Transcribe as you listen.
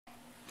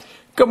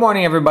Good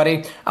morning,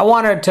 everybody. I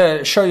wanted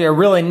to show you a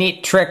really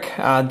neat trick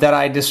that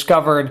I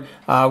discovered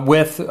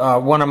with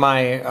one of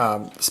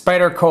my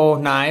Spyderco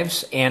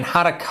knives, and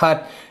how to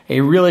cut a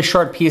really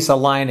short piece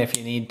of line if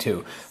you need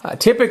to.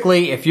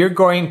 Typically, if you're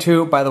going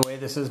to, by the way,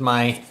 this is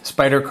my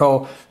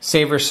Spyderco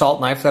Savor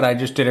Salt knife that I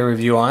just did a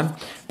review on.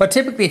 But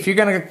typically, if you're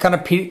going to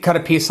cut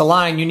a piece of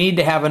line, you need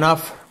to have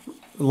enough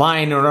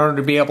line in order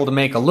to be able to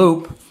make a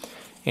loop,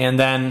 and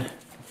then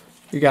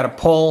you got to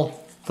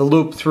pull the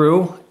loop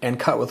through and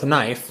cut with a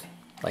knife.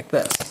 Like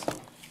this,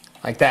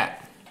 like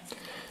that.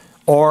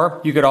 Or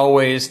you could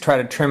always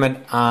try to trim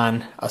it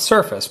on a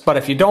surface. But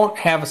if you don't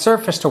have a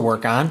surface to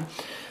work on,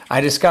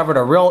 I discovered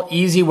a real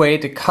easy way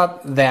to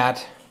cut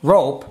that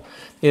rope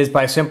is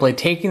by simply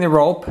taking the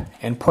rope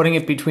and putting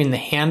it between the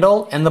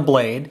handle and the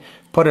blade.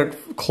 Put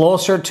it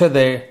closer to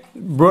the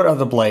root of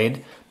the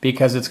blade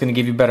because it's going to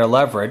give you better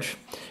leverage.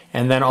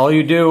 And then all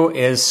you do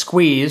is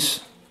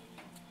squeeze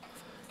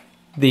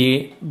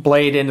the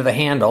blade into the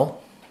handle,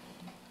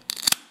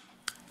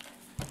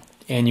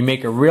 and you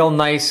make a real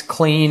nice,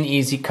 clean,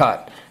 easy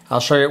cut. I'll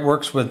show you it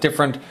works with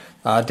different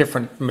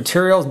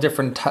materials,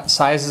 different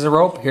sizes of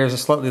rope. Here's a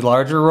slightly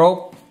larger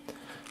rope.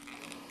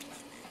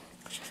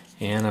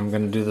 And I'm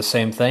going to do the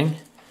same thing.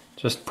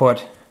 Just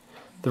put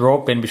the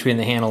rope in between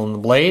the handle and the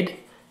blade,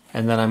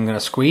 and then I'm going to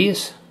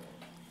squeeze.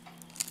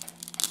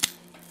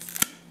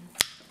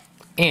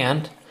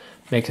 And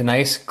make a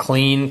nice,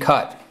 clean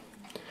cut.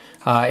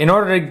 In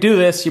order to do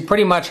this, you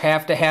pretty much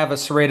have to have a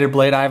serrated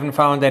blade. I haven't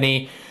found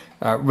any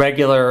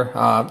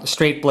regular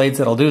straight blades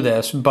that'll do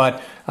this,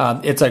 but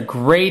it's a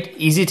great,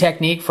 easy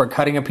technique for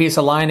cutting a piece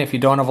of line if you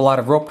don't have a lot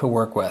of rope to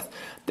work with.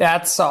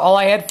 That's all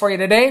I had for you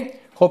today.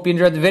 Hope you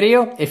enjoyed the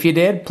video. If you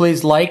did,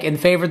 please like and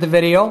favorite the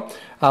video.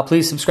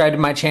 Please subscribe to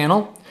my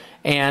channel.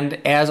 And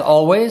as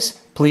always,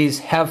 please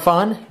have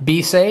fun,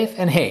 be safe,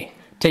 and hey,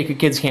 take your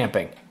kids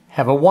camping.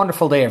 Have a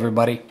wonderful day,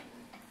 everybody.